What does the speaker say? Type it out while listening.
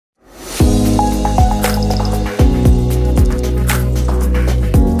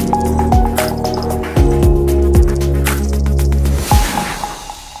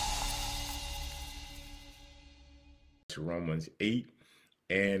8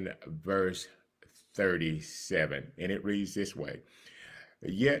 and verse 37. And it reads this way: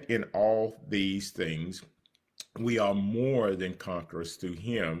 Yet in all these things we are more than conquerors through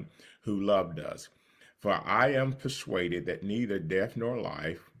him who loved us. For I am persuaded that neither death nor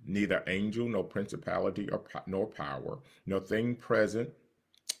life, neither angel nor principality nor power, nor things present,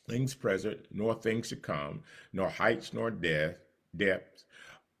 nor things to come, nor heights nor depths,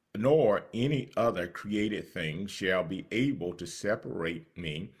 nor any other created thing shall be able to separate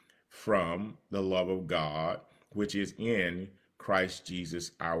me from the love of God, which is in Christ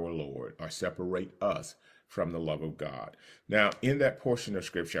Jesus our Lord, or separate us from the love of God. Now, in that portion of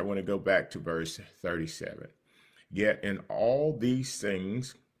scripture, I want to go back to verse 37. Yet in all these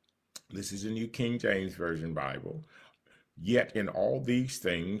things, this is a New King James Version Bible, yet in all these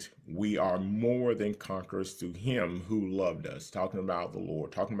things, we are more than conquerors through him who loved us. Talking about the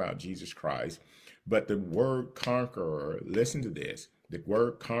Lord, talking about Jesus Christ. But the word conqueror, listen to this. The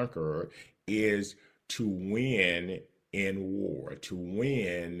word conqueror is to win in war, to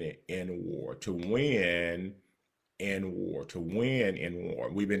win in war, to win in war, to win in war.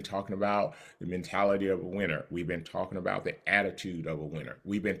 We've been talking about the mentality of a winner. We've been talking about the attitude of a winner.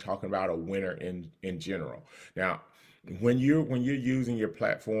 We've been talking about a winner in general. Now, when you're using your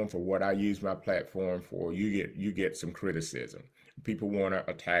platform for what I use my platform for, you get some criticism. People want to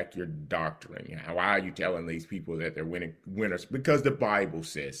attack your doctrine. Why are you telling these people that they're winners? Because the Bible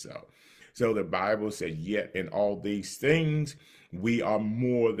says so. So the Bible says, yet in all these things, we are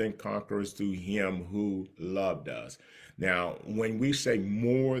more than conquerors through him who loved us. Now, when we say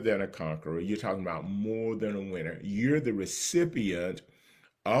more than a conqueror, you're talking about more than a winner. You're the recipient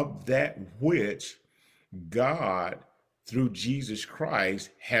of that which God, through Jesus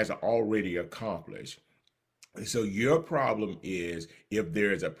Christ, has already accomplished. So your problem is, if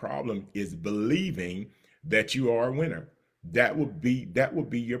there is a problem, is believing that you are a winner. That would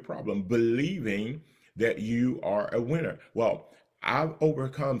be your problem, believing that you are a winner. Well, I've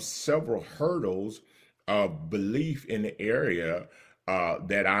overcome several hurdles of belief in the area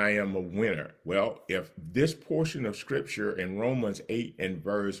that I am a winner. Well, if this portion of scripture in Romans 8 and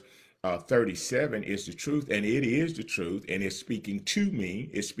verse 37 is the truth, and it is the truth, and it's speaking to me,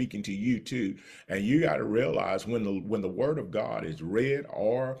 it's speaking to you too. And you got to realize when the word of God is read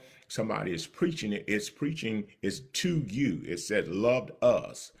or somebody is preaching it, it's preaching is to you. It said loved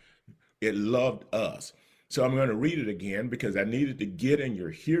us. It loved us. So I'm going to read it again because I needed to get in your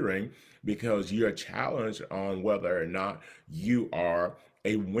hearing, because you're challenged on whether or not you are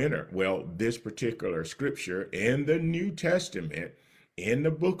a winner. Well, this particular scripture in the New Testament, in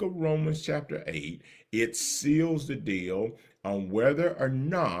the book of Romans chapter 8, it seals the deal on whether or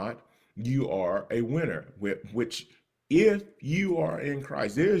not you are a winner, which if you are in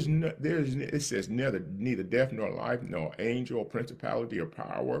Christ, it says neither death nor life, nor angel or principality or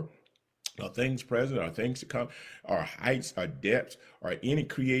power, or things present, or things to come, or heights, or depths, or any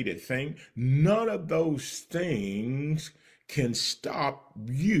created thing. None of those things can stop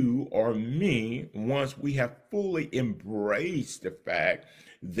you or me once we have fully embraced the fact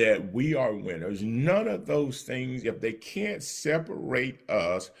that we are winners. None of those things, if they can't separate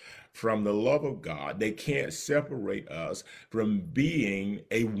us from the love of God, they can't separate us from being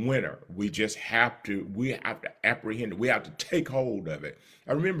a winner. We have to apprehend it. We have to take hold of it.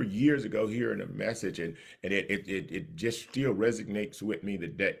 I remember years ago hearing a message, and it just still resonates with me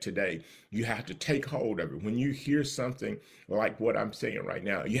today. You have to take hold of it. When you hear something like what I'm saying right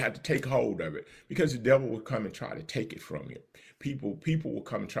now, you have to take hold of it, because the devil will come and try to take it from you. People will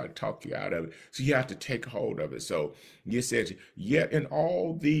come and try to talk you out of it. So you have to take hold of it. So it says, yet in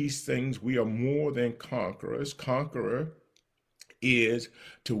all these things we are more than conquerors. Conqueror is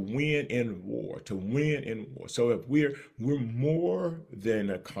to win in war, to win in war. So if we're more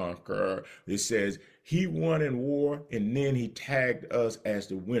than a conqueror, it says he won in war, and then he tagged us as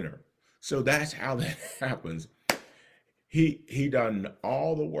the winner. So that's how that happens. He done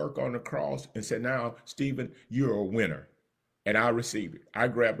all the work on the cross and said, now, Stephen, you're a winner. And I received it. I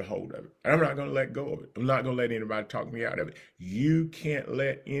grabbed a hold of it. And I'm not going to let go of it. I'm not going to let anybody talk me out of it. You can't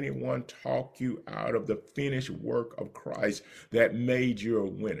let anyone talk you out of the finished work of Christ that made you a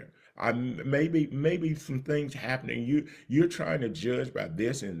winner. Maybe some things happening. You're trying to judge by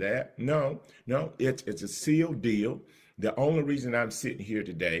this and that. No, it's a sealed deal. The only reason I'm sitting here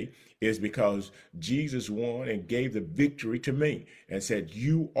today is because Jesus won and gave the victory to me and said,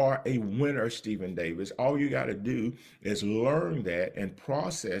 you are a winner, Stephen Davis. All you got to do is learn that and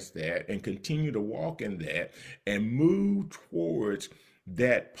process that and continue to walk in that and move towards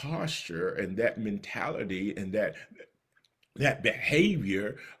that posture and that mentality and that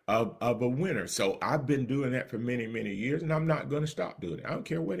behavior of a winner. So I've been doing that for many, many years, and I'm not going to stop doing it. I don't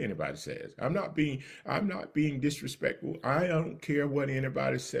care what anybody says. I'm not being disrespectful. I don't care what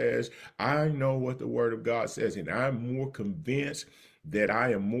anybody says. I know what the word of God says, and I'm more convinced that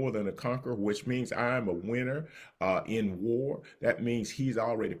I am more than a conqueror, which means I am a winner in war. That means he's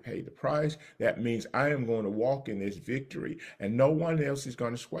already paid the price. That means I am going to walk in this victory, and no one else is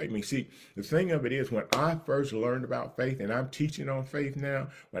going to sway me. See, the thing of it is, when I first learned about faith, and I'm teaching on faith now,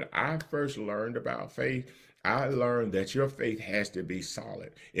 when I first learned about faith, I learned that your faith has to be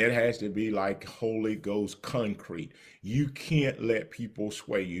solid. It has to be like Holy Ghost concrete. You can't let people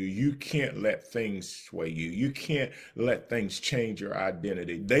sway you. You can't let things sway you. You can't let things change your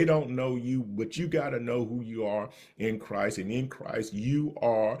identity. They don't know you, but you got to know who you are in Christ. And in Christ, you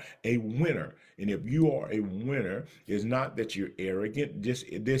are a winner. And if you are a winner, it's not that you're arrogant.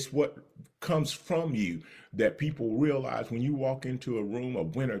 This what comes from you, that people realize when you walk into a room. A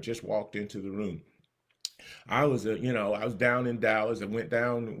winner just walked into the room. I was down in Dallas. I went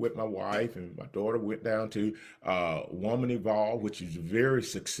down with my wife and my daughter. Went down to Woman Evolve, which is a very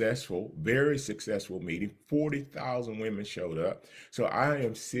successful meeting. 40,000 women showed up. So I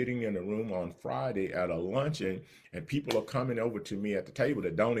am sitting in a room on Friday at a luncheon, and people are coming over to me at the table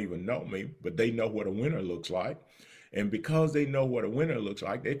that don't even know me, but they know what a winner looks like. And because they know what a winner looks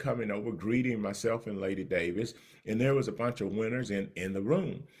like, they're coming over, greeting myself and Lady Davis. And there was a bunch of winners in the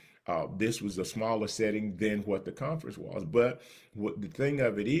room. This was a smaller setting than what the conference was. But the thing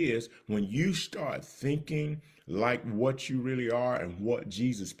of it is, when you start thinking like what you really are and what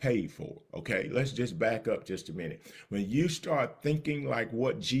Jesus paid for, okay, let's just back up just a minute. When you start thinking like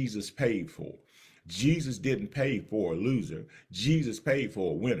what Jesus paid for, Jesus didn't pay for a loser, Jesus paid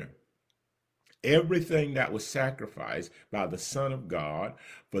for a winner. Everything that was sacrificed by the Son of God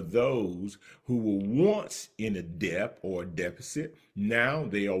for those who were once in a debt or a deficit, now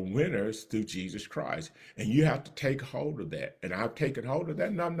they are winners through Jesus Christ. And you have to take hold of that. And I've taken hold of that,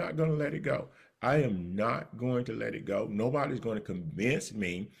 and I'm not going to let it go. I am not going to let it go. Nobody's going to convince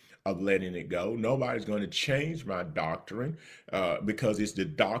me of letting it go. Nobody's going to change my doctrine because it's the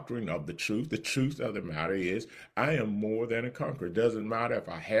doctrine of the truth. The truth of the matter is I am more than a conqueror. It doesn't matter if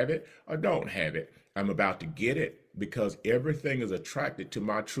I have it or don't have it. I'm about to get it because everything is attracted to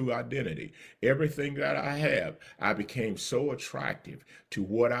my true identity. Everything that I have, I became so attractive to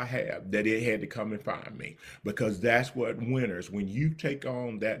what I have that it had to come and find me, because that's what winners, when you take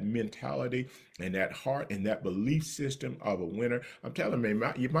on that mentality and that heart and that belief system of a winner, I'm telling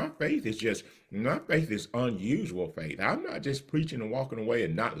you, my faith is unusual faith. I'm not just preaching and walking away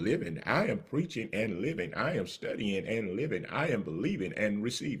and not living. I am preaching and living. I am studying and living. I am believing and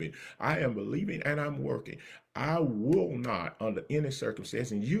receiving. I am believing and I'm working. I will not, under any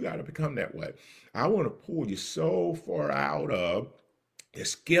circumstance, and you got to become that way. I want to pull you so far out of the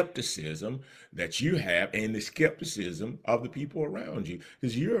skepticism that you have and the skepticism of the people around you,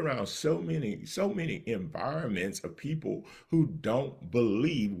 because you're around so many environments of people who don't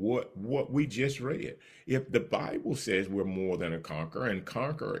believe what we just read. If the Bible says we're more than a conqueror, and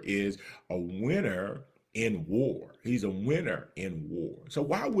conqueror is a winner in war, he's a winner in war. So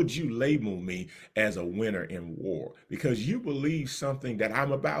why would you label me as a winner in war? Because you believe something that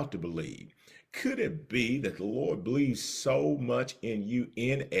I'm about to believe. Could it be that the Lord believes so much in you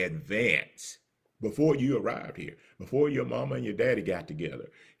in advance, before you arrived here, before your mama and your daddy got together?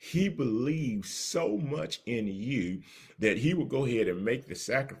 He believes so much in you that he will go ahead and make the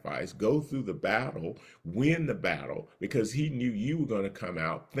sacrifice, go through the battle, win the battle, because he knew you were going to come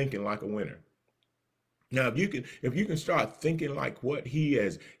out thinking like a winner. Now, if you can start thinking like what he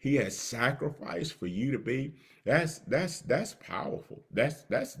has sacrificed for you to be, that's powerful.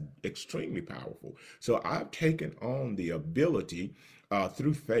 That's extremely powerful. So I've taken on the ability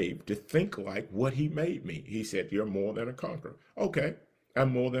through faith to think like what he made me. He said, "You're more than a conqueror." Okay,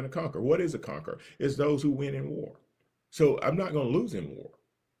 I'm more than a conqueror. What is a conqueror? It's those who win in war. So I'm not going to lose in war.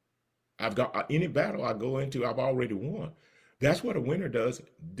 I've got any battle I go into, I've already won. That's what a winner does.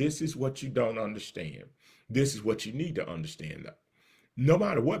 This is what you don't understand. This is what you need to understand. No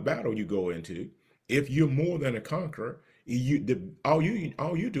matter what battle you go into, if you're more than a conqueror, all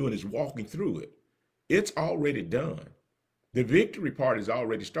you're doing is walking through it. It's already done. The victory part is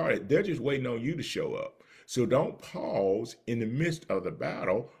already started. They're just waiting on you to show up. So don't pause in the midst of the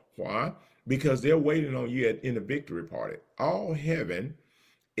battle. Why? Because they're waiting on you in the victory party. All heaven,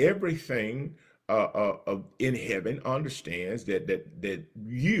 everything in heaven understands that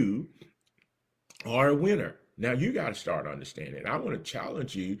you are a winner. Now you got to start understanding. I want to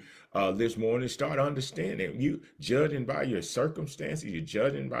challenge you this morning. Start understanding. You judging by your circumstances, you're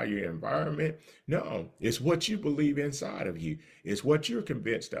judging by your environment. No, it's what you believe inside of you. It's what you're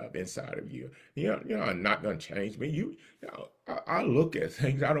convinced of inside of you. I'm not going to change me. I look at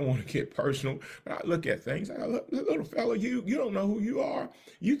things. I don't want to get personal, but I look at things. I look, little fella, you don't know who you are.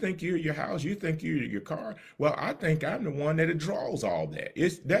 You think you're your house. You think you're your car. Well, I think I'm the one that draws all that.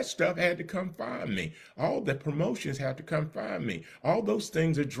 That stuff had to come find me. All the promotions have to come find me. All those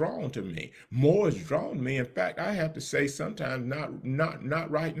things are drawn to me. More is drawn to me. In fact, I have to say sometimes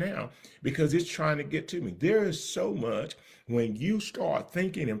not right now, because it's trying to get to me. There is so much when you start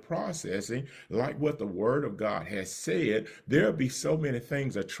thinking and processing like what the Word of God has said. There'll be so many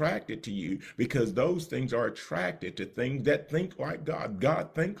things attracted to you, because those things are attracted to things that think like God.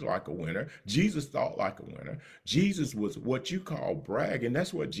 God thinks like a winner. Jesus thought like a winner. Jesus was what you call bragging.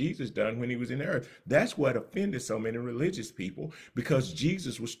 That's what Jesus done when he was in the earth. That's what offended so many religious people, because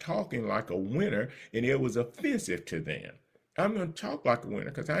Jesus was talking like a winner and it was offensive to them. I'm going to talk like a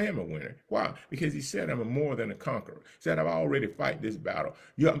winner because I am a winner. Why? Because he said I'm more than a conqueror. He said I've already fight this battle.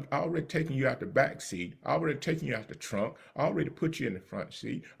 I'm already taking you out the back seat. I already taking you out the trunk. I already put you in the front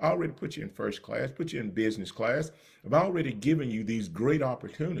seat. I already put you in first class, put you in business class. I've already given you these great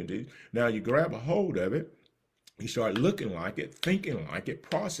opportunities. Now you grab a hold of it. You start looking like it, thinking like it,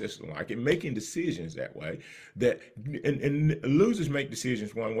 processing like it, making decisions that way. And losers make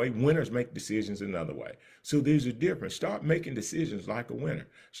decisions one way, winners make decisions another way. So there's a difference. Start making decisions like a winner.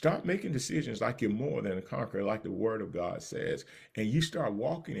 Start making decisions like you're more than a conqueror, like the Word of God says. And you start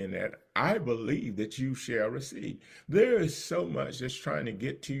walking in that. I believe that you shall receive. There is so much that's trying to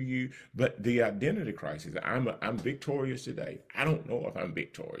get to you, but the identity crisis. I'm victorious today. I don't know if I'm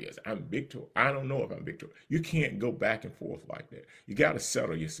victorious. I don't know if I'm victorious. You can't go back and forth like that. You got to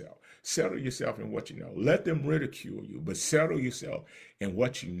settle yourself. Settle yourself in what you know. Let them ridicule you, but settle yourself in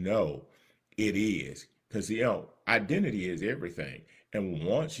what you know it is. Because, identity is everything. And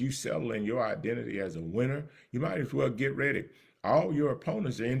once you settle in your identity as a winner, you might as well get ready. All your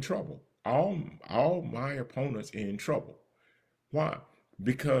opponents are in trouble. All my opponents are in trouble. Why?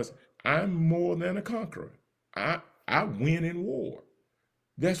 Because I'm more than a conqueror. I win in war.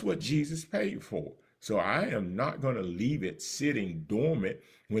 That's what Jesus paid for. So I am not going to leave it sitting dormant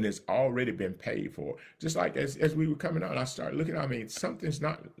when it's already been paid for. Just like as we were coming out, I started looking, something's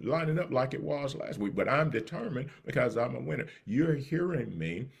not lining up like it was last week, but I'm determined because I'm a winner. You're hearing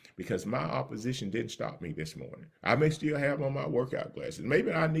me because my opposition didn't stop me this morning. I may still have on my workout glasses.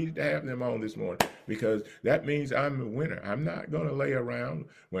 Maybe I needed to have them on this morning because that means I'm a winner. I'm not going to lay around.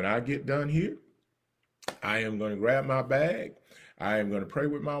 When I get done here, I am going to grab my bag. I am going to pray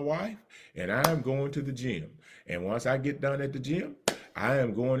with my wife, and I am going to the gym. And once I get done at the gym, I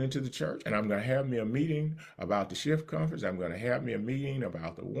am going into the church, and I'm going to have me a meeting about the shift conference. I'm going to have me a meeting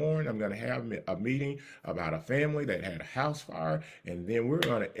about the warrant. I'm going to have me a meeting about a family that had a house fire, and then we're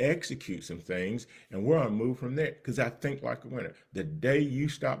going to execute some things, and we're going to move from there because I think like a winner. The day you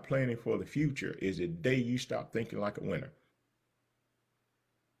stop planning for the future is the day you stop thinking like a winner.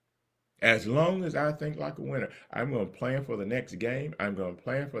 As long as I think like a winner, I'm going to plan for the next game. I'm going to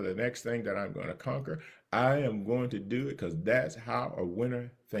plan for the next thing that I'm going to conquer. I am going to do it because that's how a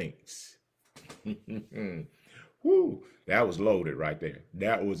winner thinks. Whoo, that was loaded right there.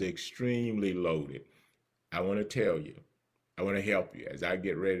 That was extremely loaded. I want to tell you, I want to help you as I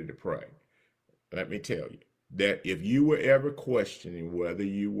get ready to pray. Let me tell you that if you were ever questioning whether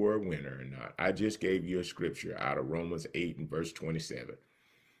you were a winner or not, I just gave you a scripture out of Romans 8 and verse 27.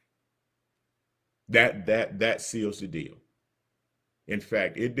 That seals the deal. In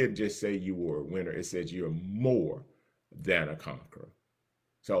fact, it didn't just say you were a winner. It says you're more than a conqueror.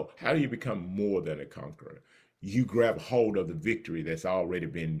 So how do you become more than a conqueror? You grab hold of the victory that's already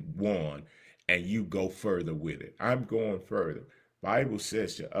been won and you go further with it. I'm going further. Bible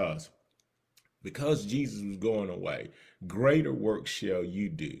says to us, because Jesus was going away, greater work shall you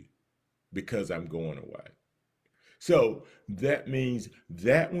do because I'm going away. So that means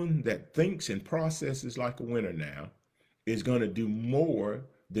that one that thinks and processes like a winner now is going to do more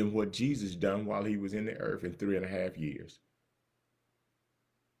than what Jesus done while he was in the earth in 3.5 years.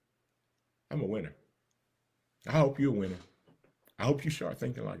 I'm a winner. I hope you're a winner. I hope you start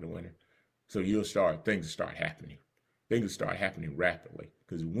thinking like a winner. So things start happening. Things will start happening rapidly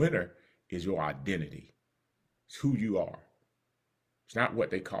because winner is your identity. It's who you are. It's not what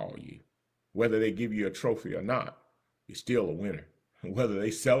they call you. Whether they give you a trophy or not, you're still a winner. Whether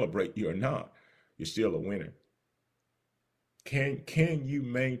they celebrate you or not, you're still a winner. Can you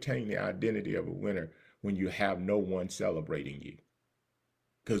maintain the identity of a winner when you have no one celebrating you?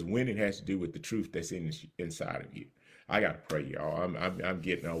 because winning has to do with the truth that's inside of you. I got to pray, y'all. I'm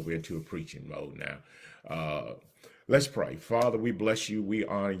getting over into a preaching mode now. Let's pray. Father, we bless you. We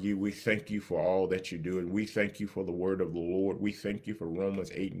honor you. We thank you for all that you're doing. We thank you for the word of the Lord. We thank you for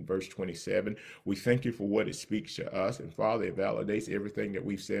Romans 8 and verse 27. We thank you for what it speaks to us. And Father, it validates everything that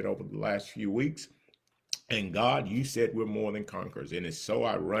we've said over the last few weeks. And God, you said we're more than conquerors. And it's so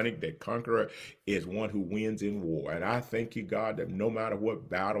ironic that conqueror is one who wins in war. And I thank you, God, that no matter what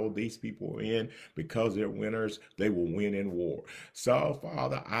battle these people are in, because they're winners, they will win in war. So,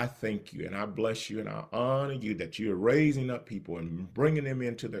 Father, I thank you and I bless you and I honor you that you're raising up people and bringing them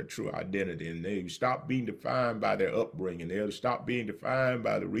into their true identity. And they stop being defined by their upbringing. They'll stop being defined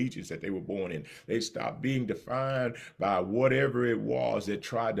by the regions that they were born in. They stop being defined by whatever it was that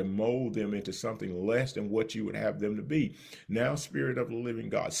tried to mold them into something less than what you would have them to be. Now, Spirit of the living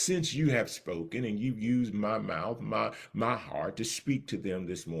God, since you have spoken and you've used my mouth, my heart to speak to them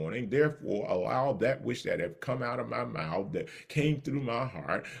this morning, therefore allow that which that have come out of my mouth, that came through my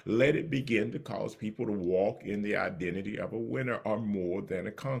heart, let it begin to cause people to walk in the identity of a winner or more than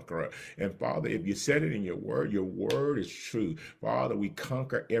a conqueror. And Father, if you said it in your word is true. Father, we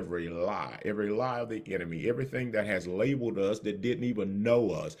conquer every lie of the enemy, everything that has labeled us that didn't even know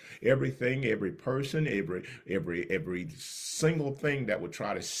us, everything, every person, every single thing that would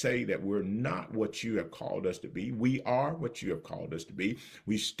try to say that we're not what you have called us to be. We are what you have called us to be.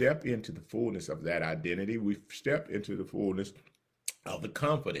 We step into the fullness of that identity. We step into the fullness of the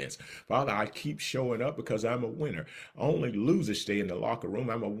confidence. Father, I keep showing up because I'm a winner. Only losers stay in the locker room.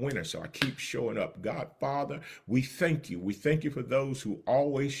 I'm a winner, so I keep showing up. God, Father, we thank you. We thank you for those who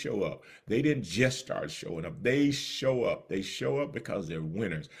always show up. They didn't just start showing up. They show up. They show up because they're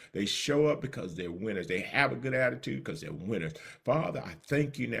winners. They show up because they're winners. They have a good attitude because they're winners. Father, I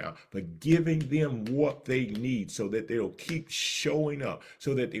thank you now for giving them what they need so that they'll keep showing up,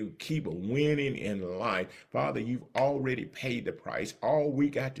 so that they'll keep winning in life. Father, you've already paid the price. All we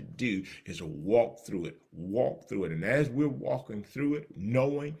got to do is walk through it. And as we're walking through it,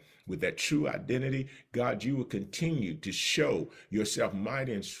 knowing with that true identity, God, you will continue to show yourself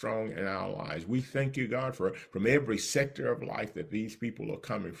mighty and strong in our lives. We thank you, God, from every sector of life that these people are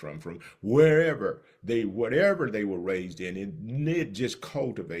coming from whatever they were raised in. It just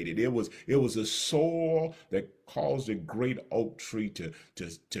cultivated. It was a soil that caused a great oak tree to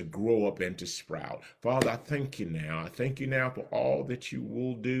grow up and to sprout. Father, I thank you now. I thank you now for all that you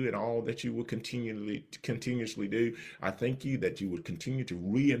will do and all that you will continuously do. I thank you that you would continue to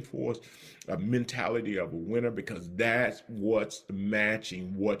reinforce a mentality of a winner, because that's what's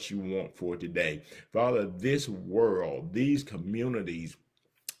matching what you want for today. Father, this world, these communities,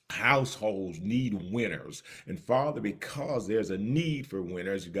 households need winners. And Father, because there's a need for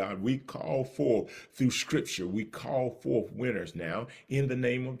winners, God, we call forth through scripture, we call forth winners now in the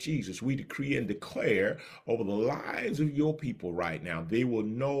name of Jesus. We decree and declare over the lives of your people right now, they will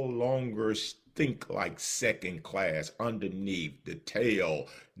no longer think like second class, underneath the tail.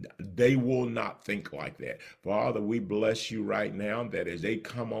 They will not think like that. Father, we bless you right now that as they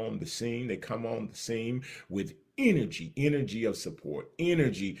come on the scene with energy of support,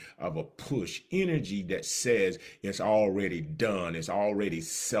 energy of a push, energy that says it's already done, it's already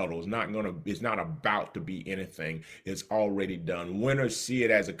settled, it's not about to be anything, it's already done. Winners see it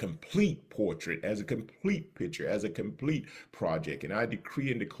as a complete portrait, as a complete picture, as a complete project. And I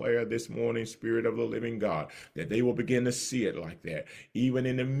decree and declare this morning, Spirit of the living God, that they will begin to see it like that. Even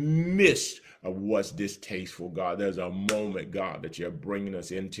in the midst of what's distasteful, God, there's a moment, God, that you're bringing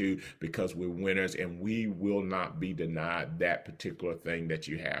us into, because we're winners and we will not be denied that particular thing that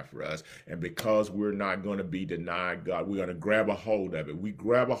you have for us. And because we're not going to be denied, God, we're going to grab a hold of it. We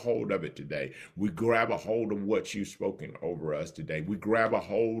grab a hold of it today. We grab a hold of what you've spoken over us today. We grab a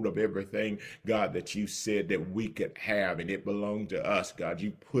hold of everything, God, that you said that we could have, and it belonged to us, God.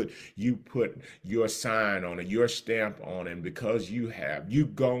 You put your sign on it, your stamp on it, and because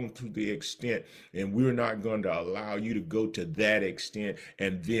you've gone to the extent, and we're not going to allow you to go to that extent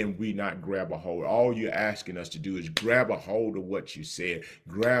and then we not grab a hold. All you're asking us to do is grab a hold of what you said,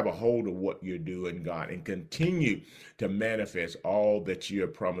 grab a hold of what you're doing, God, and continue to manifest all that you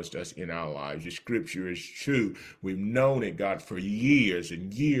have promised us in our lives. The scripture is true. We've known it, God, for years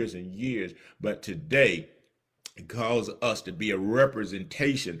and years and years, but today it calls us to be a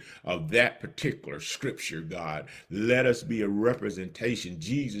representation of that particular scripture, God. Let us be a representation.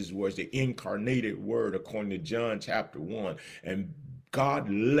 Jesus was the incarnated word according to John chapter 1. And God,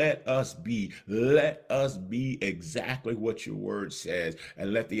 let us be exactly what your word says,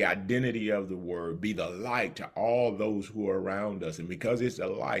 and let the identity of the word be the light to all those who are around us. And because it's a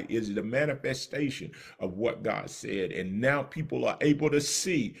light, it's the manifestation of what God said. And now people are able to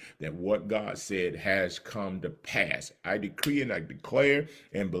see that what God said has come to pass. I decree and I declare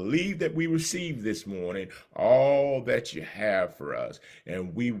and believe that we receive this morning all that you have for us,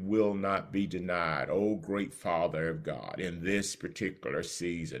 and we will not be denied. Oh, great Father of God, in this particular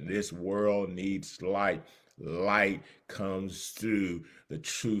season, this world needs light. Light comes through the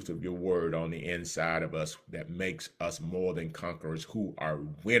truth of your word on the inside of us that makes us more than conquerors who are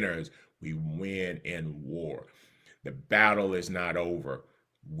winners. We win in war. The battle is not over.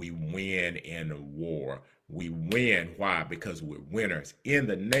 We win in war. We win. Why? Because we're winners. In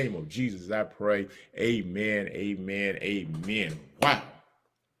the name of Jesus, I pray. Amen, amen, amen. Wow.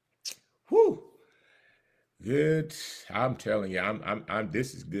 Whew. Good. I'm telling you, I'm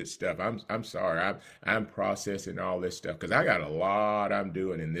this is good stuff. I'm sorry. I'm processing all this stuff because I got a lot I'm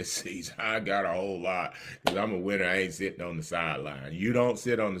doing in this season. I got a whole lot because I'm a winner. I ain't sitting on the sideline. You don't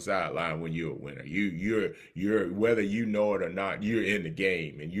sit on the sideline when you're a winner. You're whether you know it or not, you're in the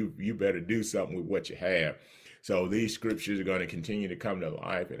game, and you better do something with what you have. So these scriptures are going to continue to come to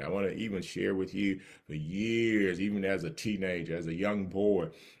life. And I want to even share with you for years, even as a teenager, as a young boy,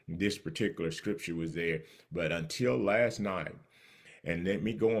 this particular scripture was there. But until last night, and let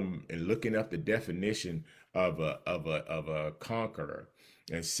me go on and looking up the definition of a conqueror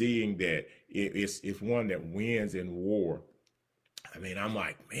and seeing that it's one that wins in war. I mean, I'm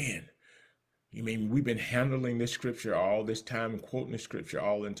like, man, you mean we've been handling this scripture all this time and quoting the scripture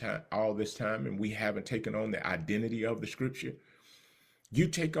all this time, and we haven't taken on the identity of the scripture? You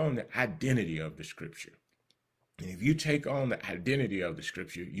take on the identity of the scripture. And if you take on the identity of the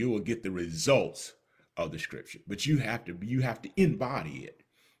scripture, you will get the results of the scripture. But you have to embody it.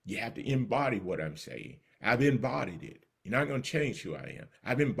 You have to embody what I'm saying. I've embodied it. You're not going to change who I am.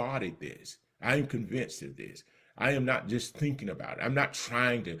 I've embodied this. I am convinced of this. I am not just thinking about it. I'm not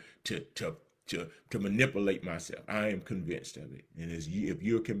trying to manipulate myself. I am convinced of it. And if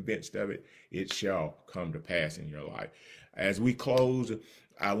you're convinced of it, it shall come to pass in your life. As we close,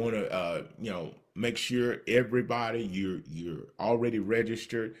 I want to, make sure everybody, you're already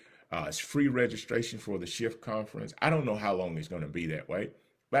registered. It's free registration for the Shift Conference. I don't know how long it's going to be that way,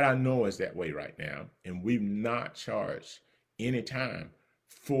 but I know it's that way right now. And we've not charged any time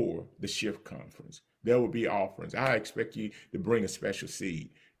for the Shift Conference. There will be offerings. I expect you to bring a special seed.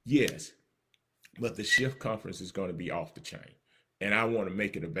 Yes. But the Shift Conference is going to be off the chain, and I want to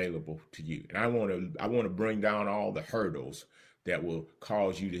make it available to you. And I want to bring down all the hurdles that will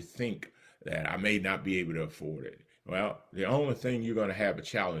cause you to think that I may not be able to afford it. Well, the only thing you're going to have a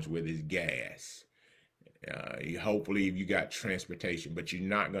challenge with is gas. Hopefully, you got transportation, but you're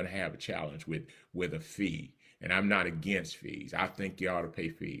not going to have a challenge with a fee. And I'm not against fees. I think you ought to pay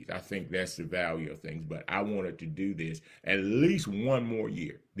fees. I think that's the value of things. But I wanted to do this at least one more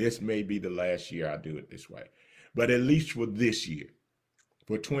year. This may be the last year I do it this way. But at least for this year,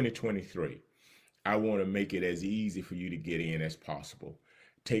 for 2023, I want to make it as easy for you to get in as possible.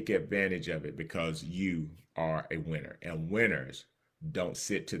 Take advantage of it because you are a winner. And winners don't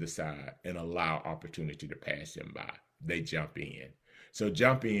sit to the side and allow opportunity to pass them by. They jump in. So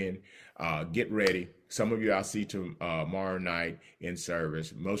jump in, get ready. Some of you I'll see tomorrow night in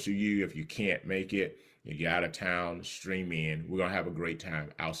service. Most of you, if you can't make it, if you're out of town, stream in. We're going to have a great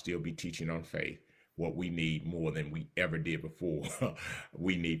time. I'll still be teaching on faith, what we need more than we ever did before.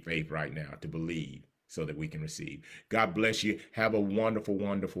 We need faith right now to believe so that we can receive. God bless you. Have a wonderful,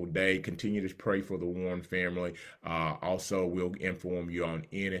 wonderful day. Continue to pray for the Warren family. Also, we'll inform you on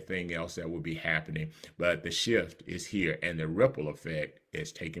anything else that will be happening. But the shift is here and the ripple effect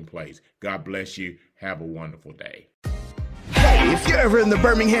is taking place. God bless you. Have a wonderful day. Hey, if you're ever in the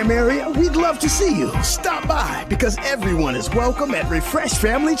Birmingham area, we'd love to see you. Stop by because everyone is welcome at Refresh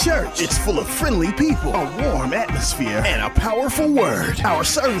Family Church. It's full of friendly people, a warm atmosphere, and a powerful word. Our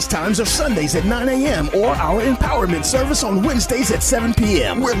service times are Sundays at 9 a.m. or our empowerment service on Wednesdays at 7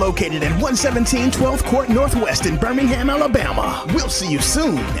 p.m. We're located at 117 12th Court Northwest in Birmingham, Alabama. We'll see you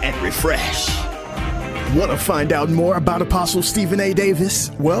soon at Refresh. Want to find out more about Apostle Stephen A.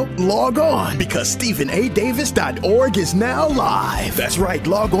 Davis? Well, log on because StephenADavis.org is now live. That's right,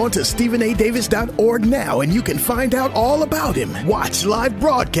 log on to StephenADavis.org now and you can find out all about him, watch live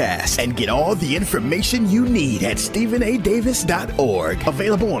broadcasts, and get all the information you need at StephenADavis.org.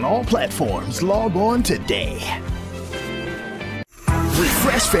 Available on all platforms. Log on today.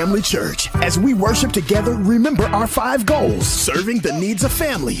 Refresh Family Church. As we worship together, remember our 5 goals: serving the needs of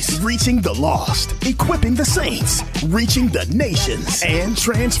families, reaching the lost, equipping the saints, reaching the nations, and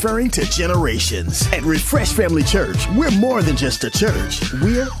transferring to generations. At Refresh Family Church, we're more than just a church.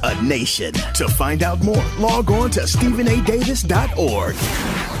 We're a nation. To find out more, log on to StephenADavis.org.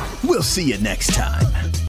 We'll see you next time.